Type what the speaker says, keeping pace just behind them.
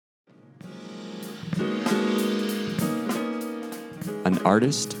An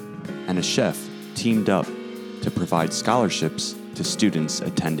artist and a chef teamed up to provide scholarships to students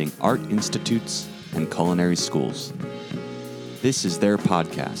attending art institutes and culinary schools. This is their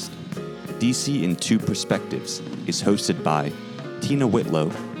podcast. DC in Two Perspectives is hosted by Tina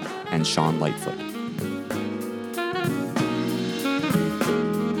Whitlow and Sean Lightfoot.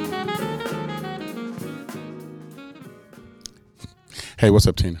 Hey, what's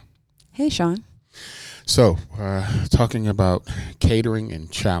up, Tina? Hey, Sean. So, talking about catering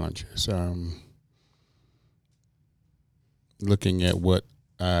and challenges. Looking at what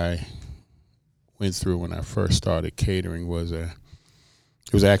I went through when I first started catering it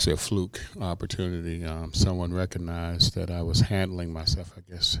was actually a fluke opportunity. Someone recognized that I was handling myself, I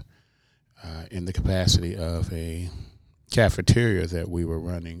guess, in the capacity of a cafeteria that we were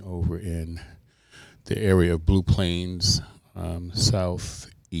running over in the area of Blue Plains,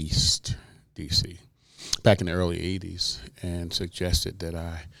 southeast DC, back in the early 80s, and suggested that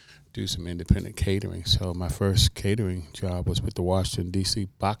I do some independent catering. So my first catering job was with the Washington, D.C.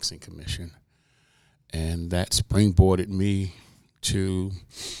 Boxing Commission, and that springboarded me to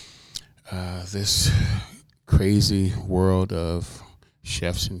this crazy world of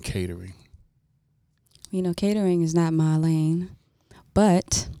chefs and catering. You know, catering is not my lane,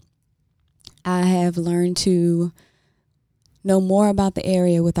 but I have learned to know more about the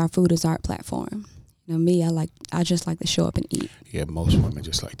area with our Food is Art platform. You know, me, I just like to show up and eat. Yeah, most women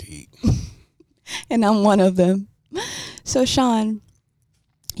just like to eat. And I'm one of them. So, Sean,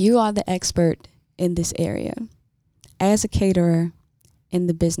 you are the expert in this area. As a caterer in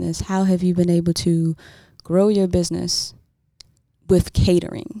the business, how have you been able to grow your business with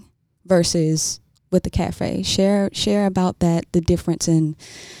catering versus with the cafe? Share about that, the difference in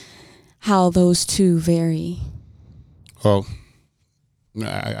how those two vary. Well,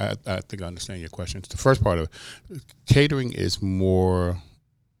 I think I understand your questions. The first part of catering is more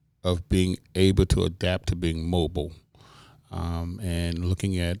of being able to adapt to being mobile, and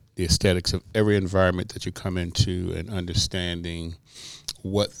looking at the aesthetics of every environment that you come into and understanding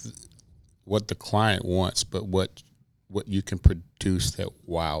what the client wants, but what you can produce that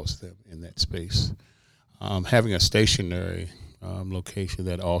wows them in that space. Having a stationary location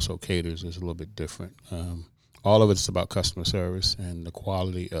that also caters is a little bit different. All of it's about customer service and the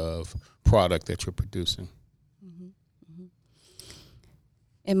quality of product that you're producing. Mm-hmm. Mm-hmm.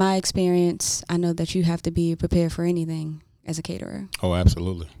 In my experience, I know that you have to be prepared for anything as a caterer. Oh,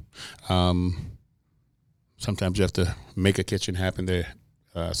 absolutely. Sometimes you have to make a kitchen happen there.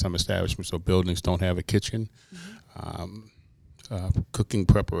 Some establishments or buildings don't have a kitchen. Mm-hmm. Cooking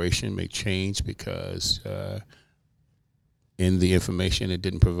preparation may change because in the information it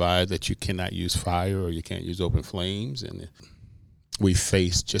didn't provide that you cannot use fire or you can't use open flames. And we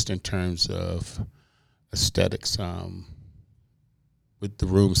face, just in terms of aesthetics, with the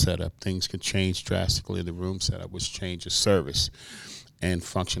room setup, things can change drastically in the room setup, which changes service and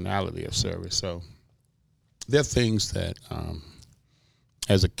functionality of service. So there are things that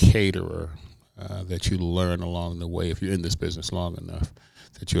as a caterer that you learn along the way, if you're in this business long enough,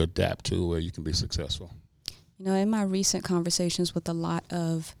 that you adapt to where you can be successful. You know, in my recent conversations with a lot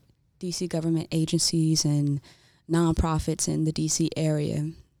of D.C. government agencies and nonprofits in the D.C. area,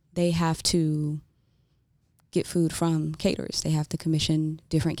 they have to get food from caterers. They have to commission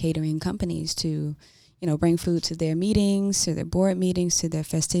different catering companies to, you know, bring food to their meetings, to their board meetings, to their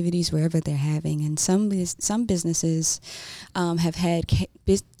festivities, wherever they're having. And some businesses have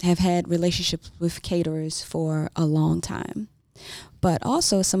had relationships with caterers for a long time. But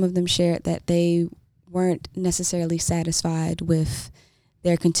also some of them shared that they weren't necessarily satisfied with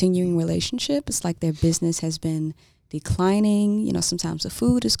their continuing relationship. It's like their business has been declining. You know, sometimes the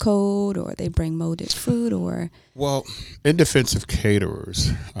food is cold or they bring molded fruit or... Well, in defense of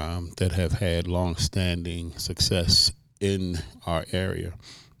caterers that have had long-standing success in our area,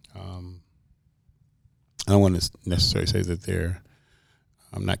 I don't want to necessarily say that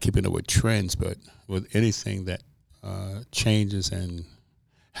I'm not keeping up with trends, but with anything that changes and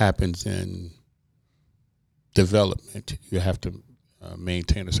happens in development, you have to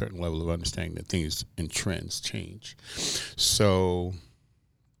maintain a certain level of understanding that things and trends change. So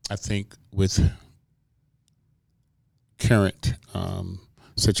I think with current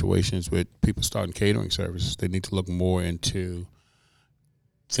situations with people starting catering services, they need to look more into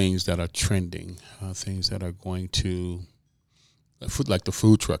things that are trending, things that are going to, like the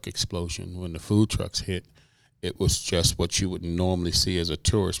food truck explosion. When the food trucks hit, it was just what you would normally see as a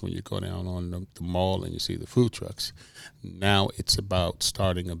tourist when you go down on the mall and you see the food trucks. Now it's about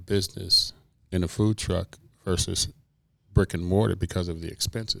starting a business in a food truck versus brick and mortar because of the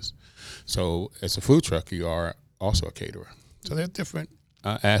expenses. So as a food truck, you are also a caterer. So there are different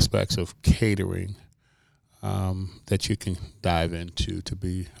aspects of catering that you can dive into to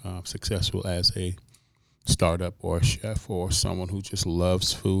be successful as a startup or a chef or someone who just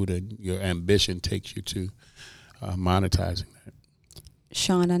loves food and your ambition takes you to monetizing that.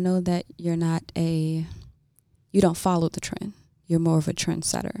 Sean, I know that you don't follow the trend. You're more of a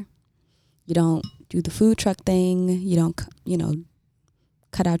trendsetter. You don't do the food truck thing. You don't,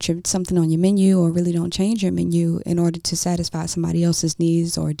 cut out something on your menu, or really don't change your menu in order to satisfy somebody else's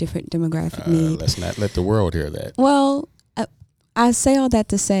needs or a different demographic need. Let's not let the world hear that. Well, I say all that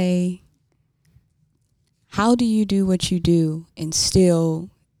to say, how do you do what you do and still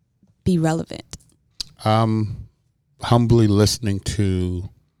be relevant? Humbly listening to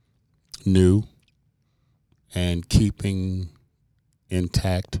new and keeping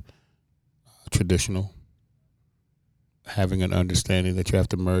intact traditional, having an understanding that you have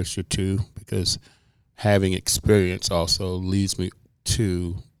to merge the two, because having experience also leads me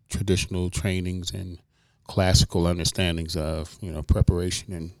to traditional trainings and classical understandings of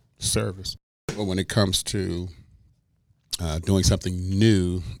preparation and service. But when it comes to doing something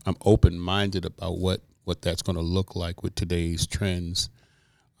new, I'm open-minded about what that's going to look like with today's trends,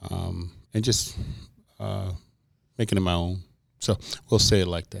 and just making it my own. So we'll say it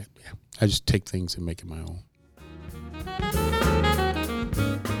like that. Yeah. I just take things and make it my own.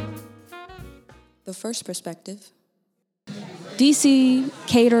 The first perspective. DC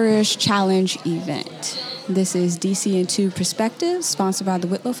Caterers Challenge event. This is DC in 2 Perspectives, sponsored by the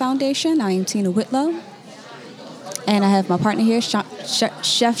Whitlow Foundation. I am Tina Whitlow. And I have my partner here,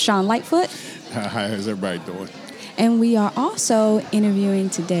 Chef Sean Lightfoot. Hi, how's everybody doing? And we are also interviewing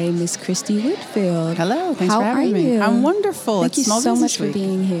today Miss Christy Whitfield. Hello, thanks for having me. I'm wonderful. Thank you so much for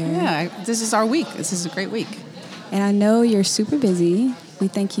being here. Yeah, this is our week. This is a great week. And I know you're super busy. We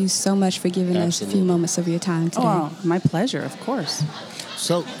thank you so much for giving us a few moments of your time today. Oh, my pleasure, of course.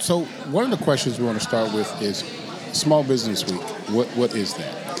 So one of the questions we want to start with is Small Business Week. What is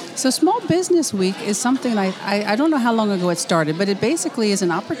that? So Small Business Week is something I don't know how long ago it started, but it basically is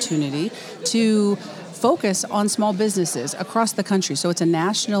an opportunity to focus on small businesses across the country. So it's a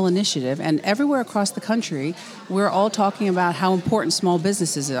national initiative, and everywhere across the country, we're all talking about how important small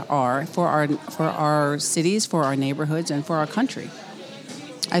businesses are for our cities, for our neighborhoods, and for our country.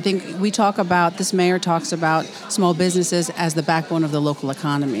 I think this mayor talks about small businesses as the backbone of the local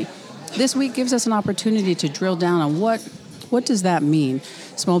economy. This week gives us an opportunity to drill down on what does that mean?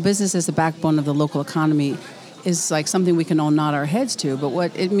 Small business as the backbone of the local economy is like something we can all nod our heads to, but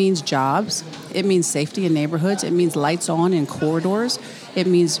what it means: jobs, it means safety in neighborhoods, it means lights on in corridors, it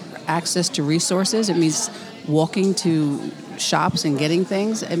means access to resources, it means walking to shops and getting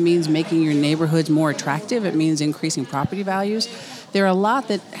things, it means making your neighborhoods more attractive, it means increasing property values. There are a lot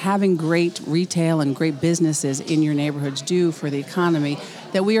that having great retail and great businesses in your neighborhoods do for the economy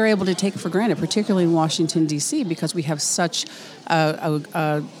that we are able to take for granted, particularly in Washington, D.C., because we have such an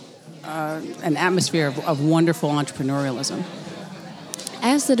atmosphere of wonderful entrepreneurialism.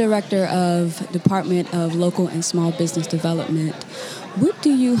 As the director of Department of Local and Small Business Development, what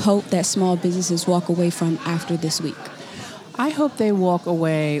do you hope that small businesses walk away from after this week? I hope they walk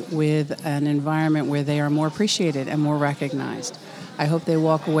away with an environment where they are more appreciated and more recognized. I hope they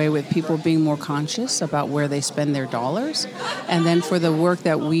walk away with people being more conscious about where they spend their dollars. And then for the work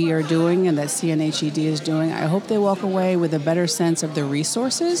that we are doing and that CNHED is doing, I hope they walk away with a better sense of the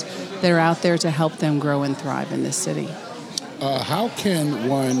resources that are out there to help them grow and thrive in this city. How can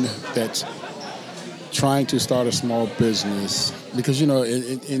one that's trying to start a small business, because,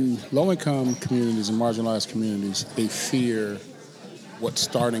 in low-income communities and marginalized communities, they fear what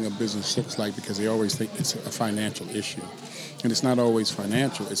starting a business looks like because they always think it's a financial issue. And it's not always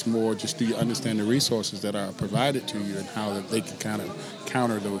financial. It's more just, do you understand the resources that are provided to you and how that they can kind of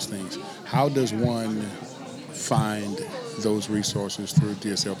counter those things? How does one find those resources through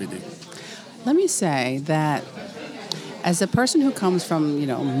DSLBD? Let me say that as a person who comes from,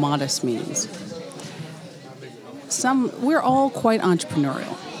 modest means, we're all quite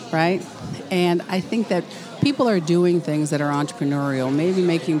entrepreneurial, right? And I think that people are doing things that are entrepreneurial, maybe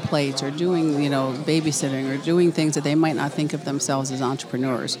making plates or doing, babysitting or doing things that they might not think of themselves as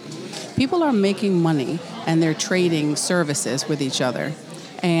entrepreneurs. People are making money and they're trading services with each other.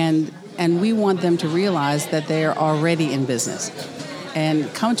 And we want them to realize that they are already in business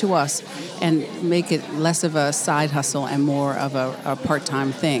and come to us and make it less of a side hustle and more of a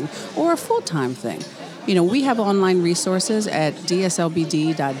part-time thing or a full-time thing. We have online resources at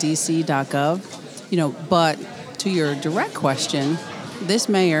dslbd.dc.gov. But to your direct question, this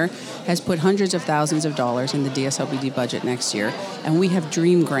mayor has put hundreds of thousands of dollars in the DSLBD budget next year, and we have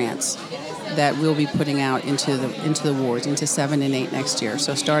dream grants that we'll be putting out into the wards, into 7 and 8 next year.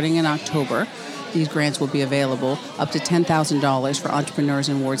 So starting in October, these grants will be available up to $10,000 for entrepreneurs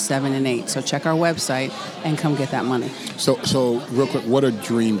in Ward 7 and 8. So check our website and come get that money. So real quick, what are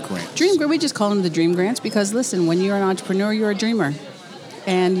Dream Grants? We just call them the Dream Grants because, listen, when you're an entrepreneur, you're a dreamer.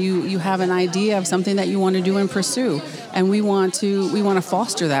 And you have an idea of something that you want to do and pursue. And we want to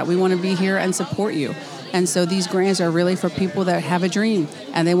foster that. We want to be here and support you. And so these grants are really for people that have a dream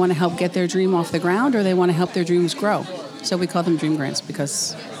and they want to help get their dream off the ground or they want to help their dreams grow. So we call them Dream Grants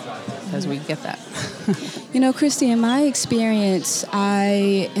because we get that. You know, Christy, in my experience,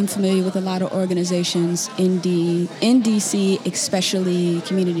 I am familiar with a lot of organizations in DC, especially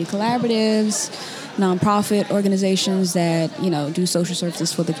community collaboratives, nonprofit organizations that, do social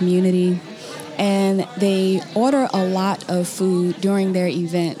services for the community. And they order a lot of food during their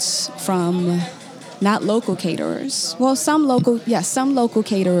events from not local caterers. Well, some local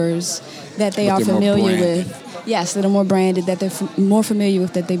caterers that they are familiar with. Yes, that are more branded, that they're more familiar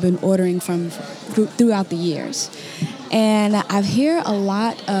with, that they've been ordering from throughout the years. And I hear a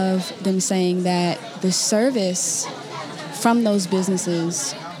lot of them saying that the service from those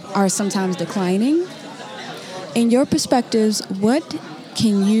businesses are sometimes declining. In your perspectives, what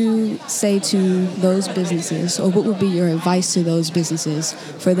can you say to those businesses, or what would be your advice to those businesses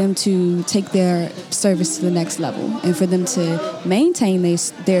for them to take their service to the next level and for them to maintain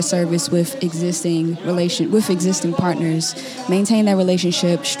their service with existing partners, maintain that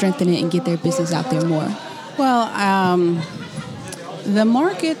relationship, strengthen it, and get their business out there more? Well, the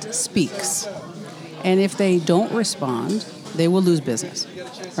market speaks, and if they don't respond, they will lose business,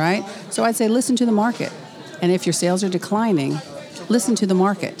 right? So I'd say listen to the market, and if your sales are declining, listen to the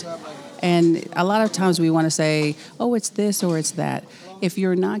market. And a lot of times we want to say, oh, it's this or it's that. If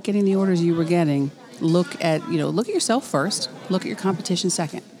you're not getting the orders you were getting, look at yourself first, look at your competition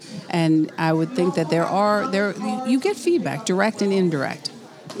second. And I would think that you get feedback, direct and indirect.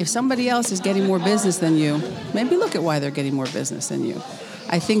 If somebody else is getting more business than you, maybe look at why they're getting more business than you.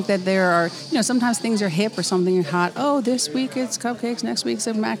 I think that there are, sometimes things are hip or something is hot. Oh, this week it's cupcakes, next week it's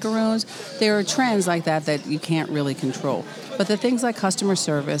macaroons. There are trends like that you can't really control. But the things like customer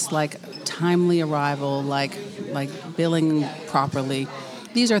service, like timely arrival, like billing properly,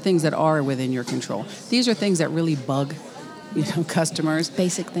 these are things that are within your control. These are things that really bug customers.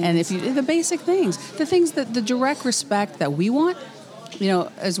 Basic things. And the basic things, the direct respect that we want,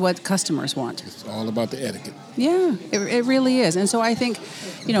 is what customers want. It's all about the etiquette. Yeah, it really is. And so I think,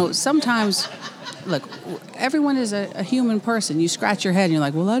 sometimes, look, everyone is a human person. You scratch your head and you're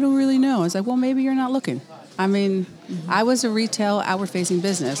like, well, I don't really know. It's like, well, maybe you're not looking. I mean, I was a retail outward-facing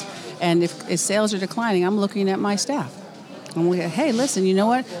business, and if sales are declining, I'm looking at my staff. I'm looking at, hey, listen, you know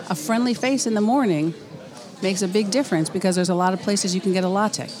what? A friendly face in the morning makes a big difference because there's a lot of places you can get a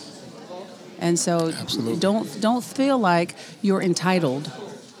latte. And so Absolutely. don't feel like you're entitled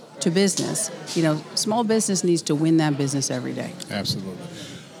to business. Small business needs to win that business every day. Absolutely.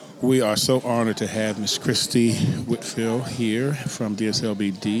 We are so honored to have Ms. Christy Whitfield here from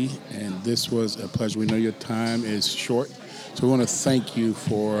DSLBD, and this was a pleasure. We know your time is short, so we want to thank you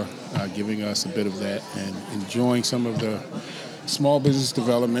for giving us a bit of that and enjoying some of the small business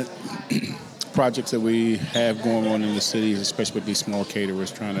development projects that we have going on in the city, especially with these small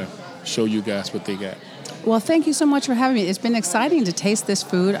caterers, trying to show you guys what they got. Well, thank you so much for having me. It's been exciting to taste this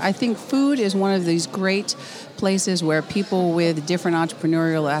food. I think food is one of these great places where people with different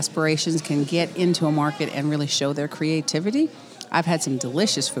entrepreneurial aspirations can get into a market and really show their creativity. I've had some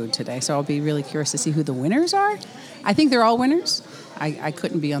delicious food today, so I'll be really curious to see who the winners are. I think they're all winners. I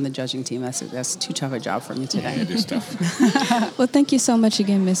couldn't be on the judging team. That's too tough a job for me today. Yeah, it is tough. Well, thank you so much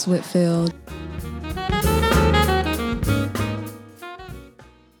again, Ms. Whitfield.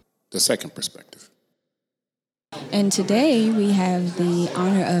 The second perspective. And today we have the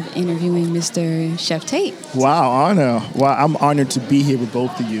honor of interviewing Mr. Chef Tate. Wow, honor. Well, I'm honored to be here with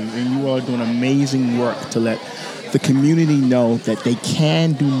both of you. And you are doing amazing work to let the community know that they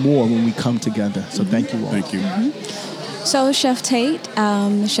can do more when we come together. So thank you all. Thank you. Mm-hmm. So Chef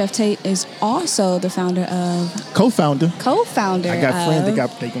Tate is also the founder of... Co-founder. I got friends that got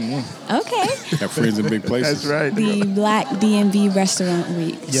taken one. Okay. Got friends in big places. That's right. The Black DMV Restaurant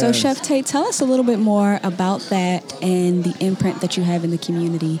Week. Yes. So Chef Tate, tell us a little bit more about that and the imprint that you have in the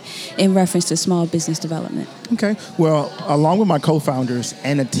community in reference to small business development. Okay. Well, along with my co-founders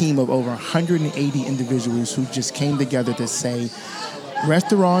and a team of over 180 individuals who just came together to say,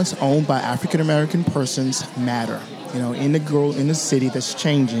 restaurants owned by African-American persons matter. In the city that's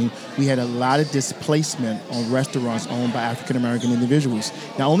changing, we had a lot of displacement on restaurants owned by African-American individuals,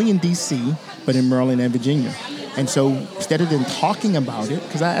 not only in D.C., but in Maryland and Virginia. And so instead of them talking about it,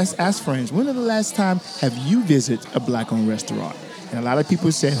 because I asked friends, when was the last time have you visited a Black-owned restaurant? And a lot of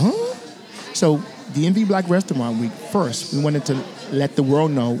people said, huh? So DMV Black Restaurant Week, first, we wanted to let the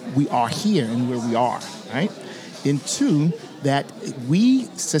world know we are here and where we are, right? Then two, that we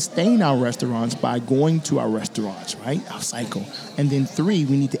sustain our restaurants by going to our restaurants, right? Our cycle. And then three,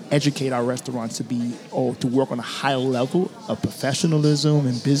 we need to educate our restaurants to work on a higher level of professionalism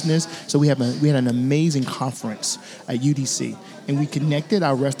and business. So we had an amazing conference at UDC, and we connected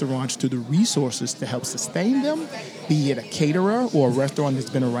our restaurants to the resources to help sustain them, be it a caterer or a restaurant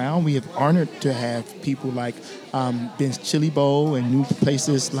that's been around. We have honored to have people like Ben's Chili Bowl and new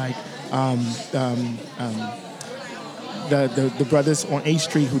places like the brothers on 8th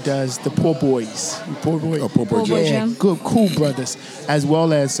Street who does the Poor Boys. Poor Boy Jam. Good, cool brothers. As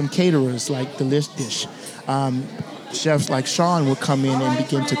well as some caterers like the List Dish. Chefs like Sean will come in and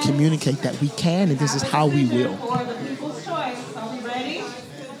begin to communicate that we can and this is how we will.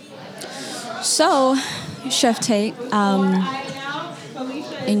 So, Chef Tate,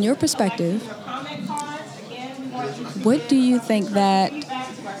 in your perspective, what do you think that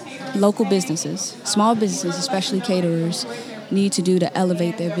local businesses, small businesses, especially caterers, need to do to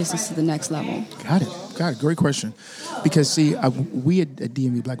elevate their business to the next level? Got it. Great question. Because, see, we at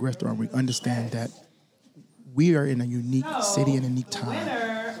DMV Black Restaurant, we understand that we are in a unique city and a unique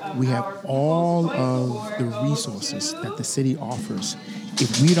time. We have all of the resources that the city offers.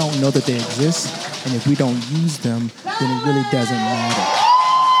 If we don't know that they exist, and if we don't use them, then it really doesn't matter.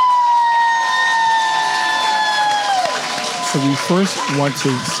 So we first want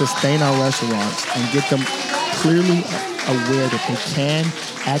to sustain our restaurants and get them clearly aware that they can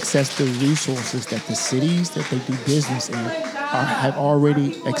access the resources that the cities that they do business in have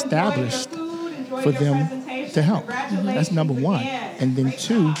already established for them to help. That's number one. And then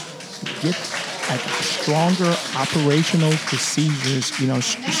two, get stronger operational procedures,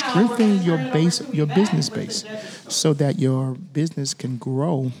 strengthen your business base so that your business can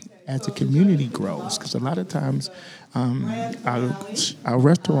grow as the community grows. Because a lot of times our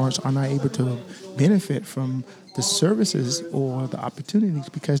restaurants are not able to benefit from the services or the opportunities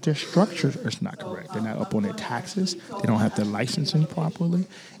because their structure is not correct. They're not up on their taxes. They don't have their licensing properly.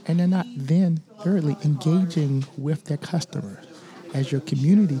 And they're not then, thirdly, engaging with their customers. As your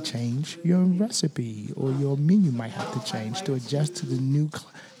community change, your recipe or your menu might have to change to adjust to the new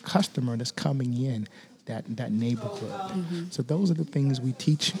customer that's coming in that neighborhood. Mm-hmm. So those are the things we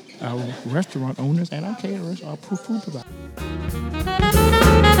teach our restaurant owners and our caterers, our food providers.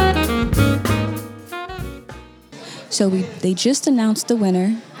 So they just announced the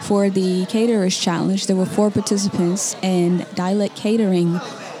winner for the Caterers Challenge. There were 4 participants, and Dialect Catering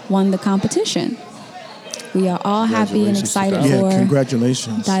won the competition. We are all happy and excited for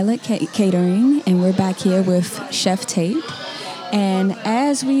congratulations. Dialect Catering, and we're back here with Chef Tate. And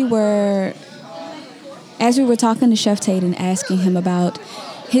as we were talking to Chef Tate and asking him about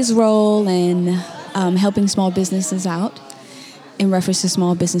his role in helping small businesses out in reference to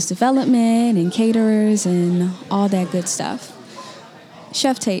small business development and caterers and all that good stuff.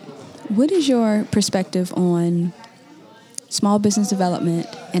 Chef Tate, what is your perspective on small business development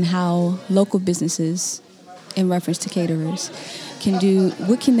and how local businesses in reference to caterers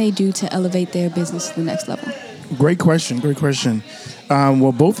what can they do to elevate their business to the next level? Great question.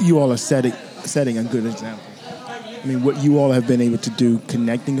 Well, both of you all are setting a good example. I mean, what you all have been able to do,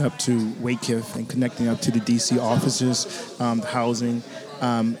 connecting up to Wakefield and connecting up to the DC offices, housing,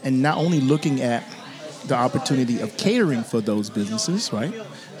 and not only looking at the opportunity of catering for those businesses, right?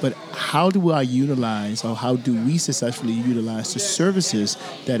 But how do I utilize, or how do we successfully utilize the services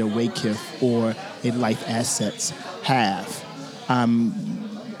that a Wakefield or a Life Assets have?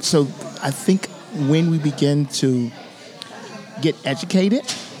 So I think when we begin to get educated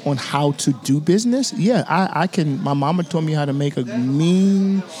on how to do business, I can. My mama taught me how to make a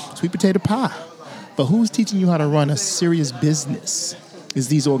mean sweet potato pie, but who's teaching you how to run a serious business? Is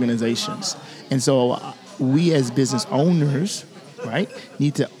these organizations. And so we as business owners, right,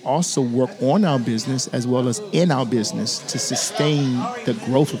 need to also work on our business as well as in our business to sustain the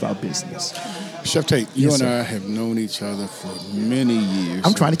growth of our business. Chef Tate, you and I have known each other for many years.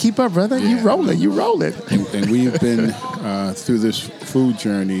 I'm trying to keep up, brother. Yeah. You rolling. And we've been through this food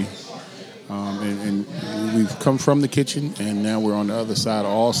journey, and we've come from the kitchen, and now we're on the other side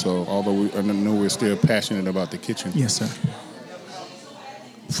also, although I know we're still passionate about the kitchen. Yes, sir.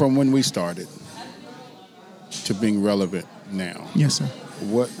 From when we started to being relevant now. Yes, sir.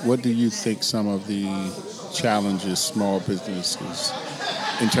 What do you think some of the challenges small businesses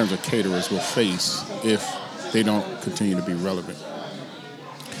in terms of caterers will face if they don't continue to be relevant?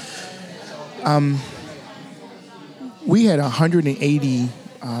 we had 180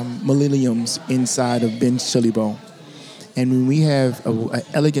 millenniums inside of Ben's Chili Bowl. And when we have an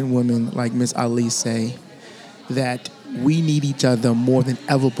elegant woman like Miss Ali say that we need each other more than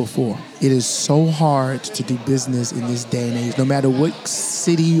ever before. It is so hard to do business in this day and age, no matter what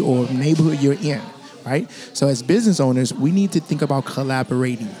city or neighborhood you're in, right? So as business owners, we need to think about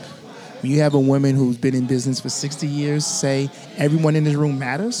collaborating. When you have a woman who's been in business for 60 years say everyone in this room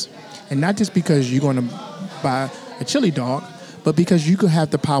matters, and not just because you're going to buy a chili dog, but because you could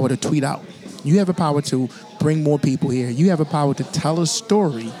have the power to tweet out. You have the power to bring more people here. You have the power to tell a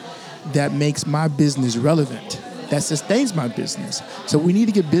story that makes my business relevant, that sustains my business. So we need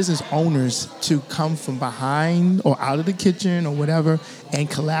to get business owners to come from behind or out of the kitchen or whatever and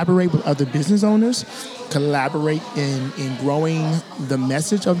collaborate with other business owners, collaborate in growing the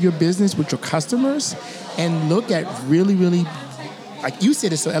message of your business with your customers, and look at really, really, like you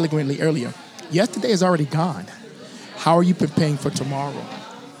said it so eloquently earlier, yesterday is already gone. How are you preparing for tomorrow?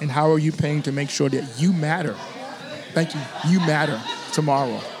 And how are you paying to make sure that you matter? Thank you. You matter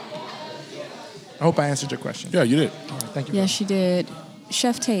tomorrow. I hope I answered your question. Yeah, you did. All right, thank you. Yes, you did.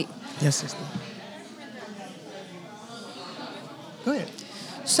 Chef Tate. Yes, sister. Go ahead.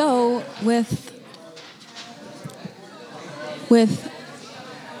 So with Black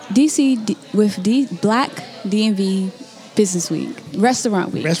DMV Business Week,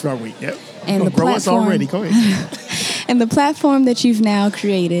 Restaurant Week. Restaurant Week, yep. And the grow us platform, already. Go ahead. and the platform that you've now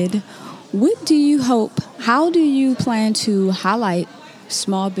created, how do you plan to highlight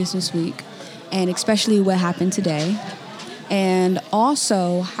Small Business Week, and especially what happened today? And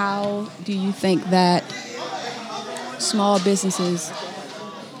also, how do you think that small businesses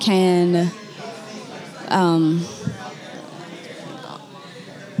can,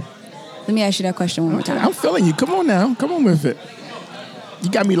 let me ask you that question one more time. I'm feeling you. Come on now. Come on with it. You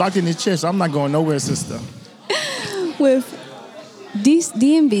got me locked in this chair, so I'm not going nowhere, sister. With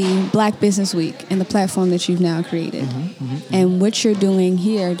DMV Black Business Week and the platform that you've now created, and what you're doing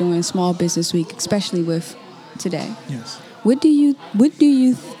here during Small Business Week, especially with today. Yes. What do you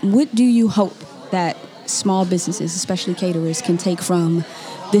hope that small businesses, especially caterers, can take from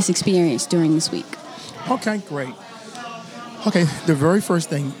this experience during this week? Okay, great. Okay, the very first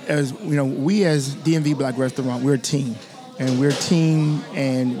thing, as you know, we as DMV Black Restaurant, we're a team. And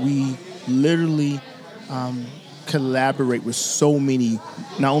we literally collaborate with so many,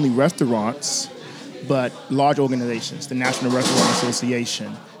 not only restaurants, but large organizations, the National Restaurant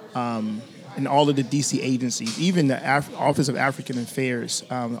Association, and all of the DC agencies, even the Office of African Affairs,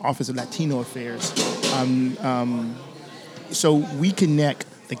 Office of Latino Affairs. So we connect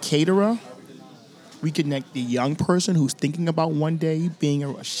the caterer, we connect the young person who's thinking about one day being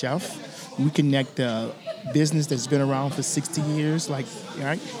a chef, we connect the business that's been around for 60 years,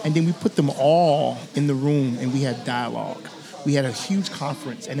 right? And then we put them all in the room and we had dialogue. We had a huge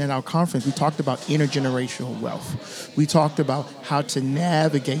conference, and in our conference, we talked about intergenerational wealth. We talked about how to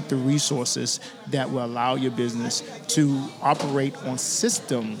navigate the resources that will allow your business to operate on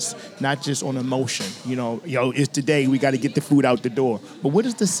systems, not just on emotion. It's today, we got to get the food out the door. But what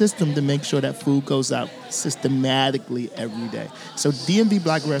is the system to make sure that food goes out systematically every day? So DMV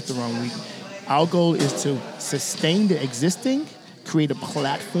Black Restaurant Week, our goal is to sustain the existing, create a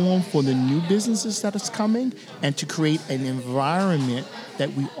platform for the new businesses that is coming, and to create an environment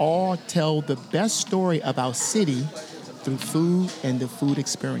that we all tell the best story about city through food and the food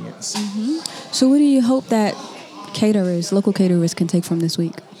experience. Mm-hmm. So what do you hope that local caterers can take from this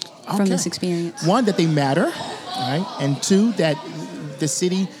week, from this experience? One, that they matter, right? And two, that the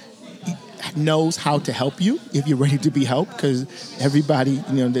city knows how to help you if you're ready to be helped, because everybody,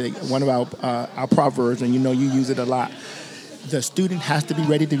 one of our proverbs, and you use it a lot, the student has to be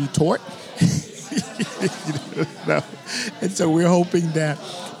ready to be taught. And so we're hoping that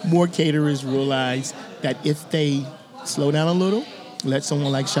more caterers realize that if they slow down a little, let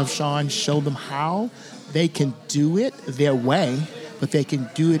someone like Chef Sean show them how, they can do it their way, but they can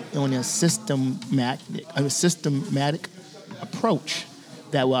do it on a systematic approach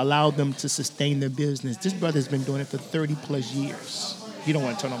that will allow them to sustain their business. This brother's been doing it for 30 plus years. You don't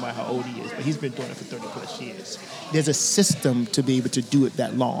want to tell him about how old he is, but he's been doing it for 30 plus years. There's a system to be able to do it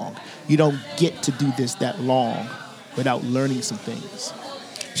that long. You don't get to do this that long without learning some things.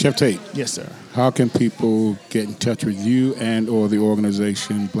 Chef Tate. Yes, sir. How can people get in touch with you and or the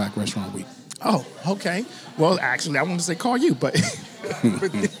organization Black Restaurant Week? Oh, okay. Well, actually, I want to say call you, but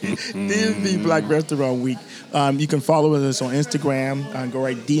DMV Black Restaurant Week. You can follow us on Instagram. Go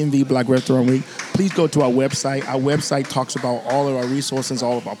right DMV Black Restaurant Week. Please go to our website. Our website talks about all of our resources,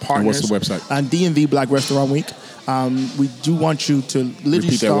 all of our partners. And what's the website? On DMV Black Restaurant Week. We do want you to literally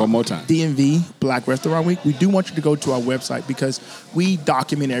repeat that one more time. DMV Black Restaurant Week. We do want you to go to our website because we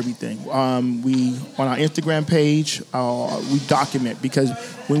document everything. We on our Instagram page, we document because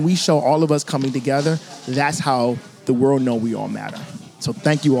when we show all of us coming together, that's how the world know we all matter. So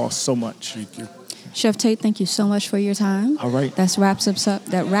thank you all so much. Thank you. Chef Tate, thank you so much for your time. All right. That wraps us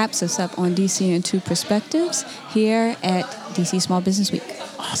up on DC in Two Perspectives here at DC Small Business Week.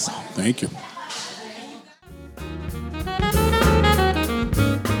 Awesome. Thank you.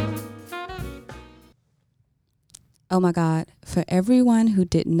 Oh my God, for everyone who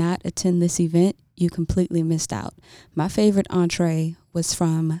did not attend this event, you completely missed out. My favorite entree was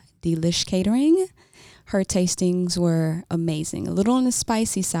from Delish Catering. Her tastings were amazing. A little on the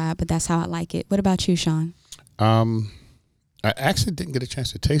spicy side, but that's how I like it. What about you, Sean? I actually didn't get a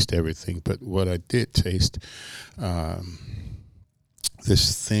chance to taste everything, but what I did taste,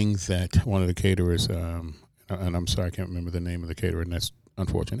 this thing that one of the caterers, and I'm sorry, I can't remember the name of the caterer, and that's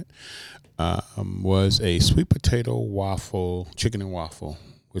unfortunate, was a sweet potato waffle, chicken and waffle,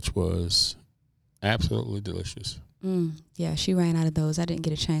 which was absolutely delicious. Yeah, she ran out of those. I didn't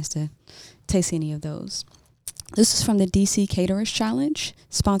get a chance to taste any of those. This is from the DC Caterers Challenge,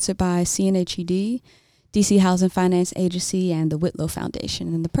 sponsored by CNHED, DC Housing Finance Agency, and the Whitlow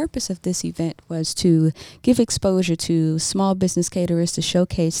Foundation. And the purpose of this event was to give exposure to small business caterers to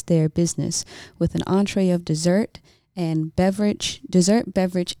showcase their business with an entree of dessert, and beverage,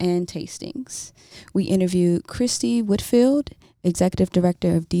 and tastings. We interviewed Christy Whitfield, Executive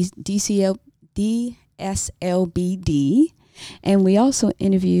Director of DSLBD, and we also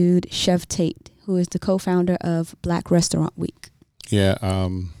interviewed Chef Tate, who is the co-founder of Black Restaurant Week. Yeah,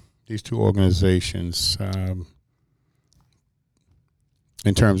 these two organizations,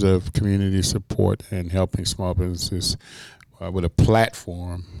 in terms of community support and helping small businesses with a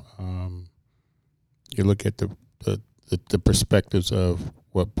platform, you look at the perspectives of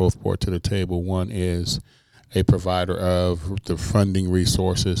what both brought to the table. One is a provider of the funding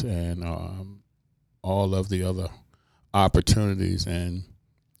resources and all of the other opportunities. And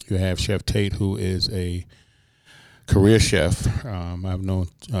you have Chef Tate, who is a career chef. I've known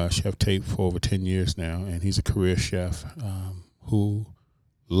Chef Tate for over 10 years now, and he's a career chef who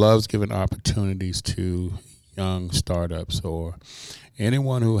loves giving opportunities to young startups or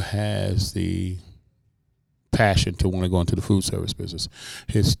anyone who has the passion to want to go into the food service business.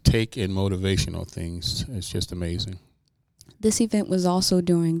 His take and motivation on things is just amazing. This event is also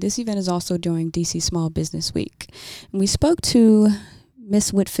during DC Small Business Week. And we spoke to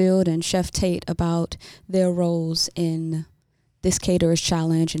Miss Whitfield and Chef Tate about their roles in this Caterers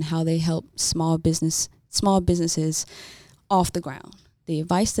Challenge and how they help small businesses off the ground. The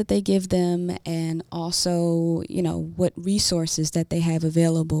advice that they give them, and also, what resources that they have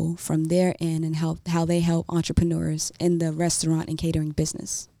available from their end, and how they help entrepreneurs in the restaurant and catering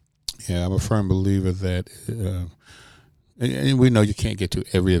business. Yeah, I'm a firm believer that, and we know you can't get to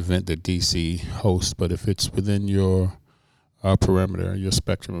every event that DC hosts, but if it's within your perimeter, your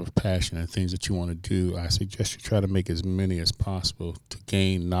spectrum of passion and things that you want to do, I suggest you try to make as many as possible to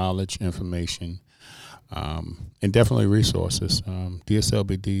gain knowledge, information, and definitely resources.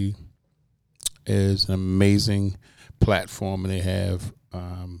 DSLBD is an amazing platform, and they have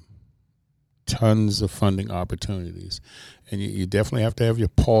tons of funding opportunities. And you definitely have to have your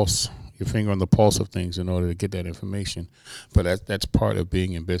finger on the pulse of things in order to get that information. But that's part of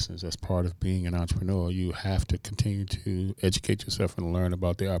being in business. That's part of being an entrepreneur. You have to continue to educate yourself and learn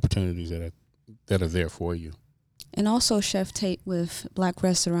about the opportunities that are there for you. And also Chef Tate with Black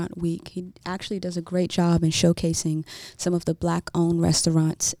Restaurant Week. He actually does a great job in showcasing some of the Black-owned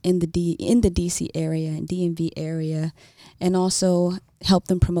restaurants in the DC area and DMV area, and also help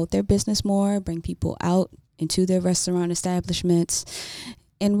them promote their business more, bring people out into their restaurant establishments,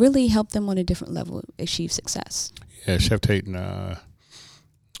 and really help them on a different level achieve success. Yeah, Chef Tate had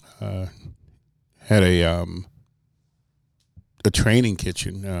a training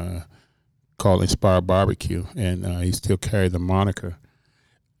kitchen called Inspire Barbecue, and he still carried the moniker.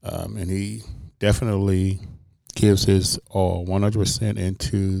 And he definitely gives his all 100%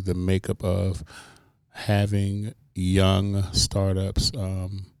 into the makeup of having young startups,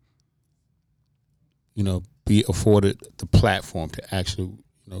 be afforded the platform to actually,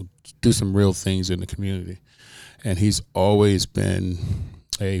 do some real things in the community. And he's always been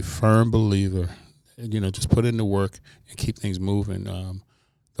a firm believer, just put in the work and keep things moving.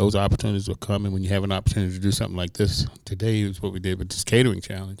 those opportunities will come. And when you have an opportunity to do something like this, today is what we did with this catering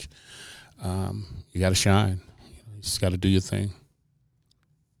challenge. You got to shine. You just got to do your thing.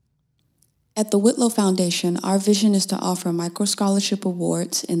 At the Whitlow Foundation, our vision is to offer micro-scholarship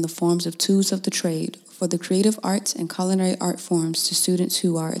awards in the forms of tools of the trade for the creative arts and culinary art forms to students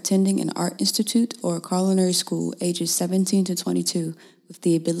who are attending an art institute or a culinary school ages 17 to 22 with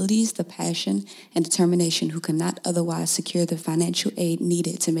the abilities, the passion, and determination who cannot otherwise secure the financial aid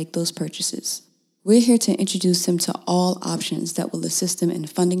needed to make those purchases. We're here to introduce them to all options that will assist them in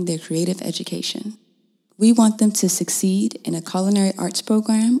funding their creative education. We want them to succeed in a culinary arts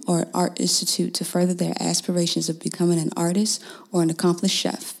program or an art institute to further their aspirations of becoming an artist or an accomplished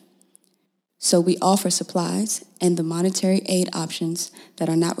chef. So we offer supplies and the monetary aid options that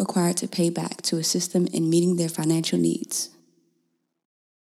are not required to pay back to assist them in meeting their financial needs.